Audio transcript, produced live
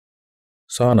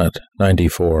Sonnet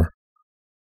 94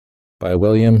 by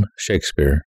William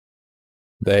Shakespeare.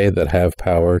 They that have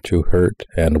power to hurt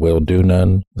and will do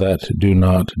none, that do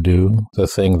not do the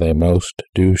thing they most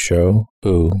do show,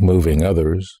 who, moving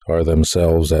others, are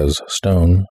themselves as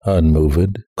stone,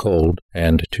 unmoved, cold,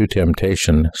 and to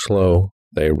temptation slow,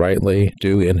 they rightly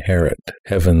do inherit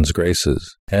heaven's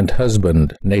graces, and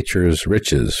husband nature's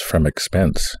riches from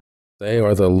expense. They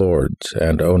are the lords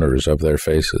and owners of their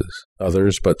faces,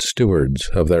 others but stewards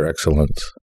of their excellence.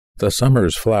 The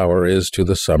summer's flower is to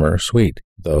the summer sweet,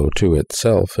 though to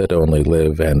itself it only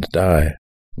live and die.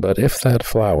 But if that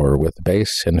flower with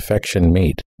base infection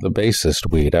meet, the basest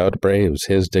weed outbraves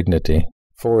his dignity.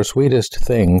 For sweetest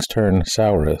things turn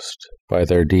sourest by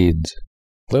their deeds.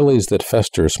 Lilies that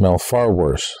fester smell far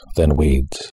worse than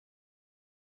weeds.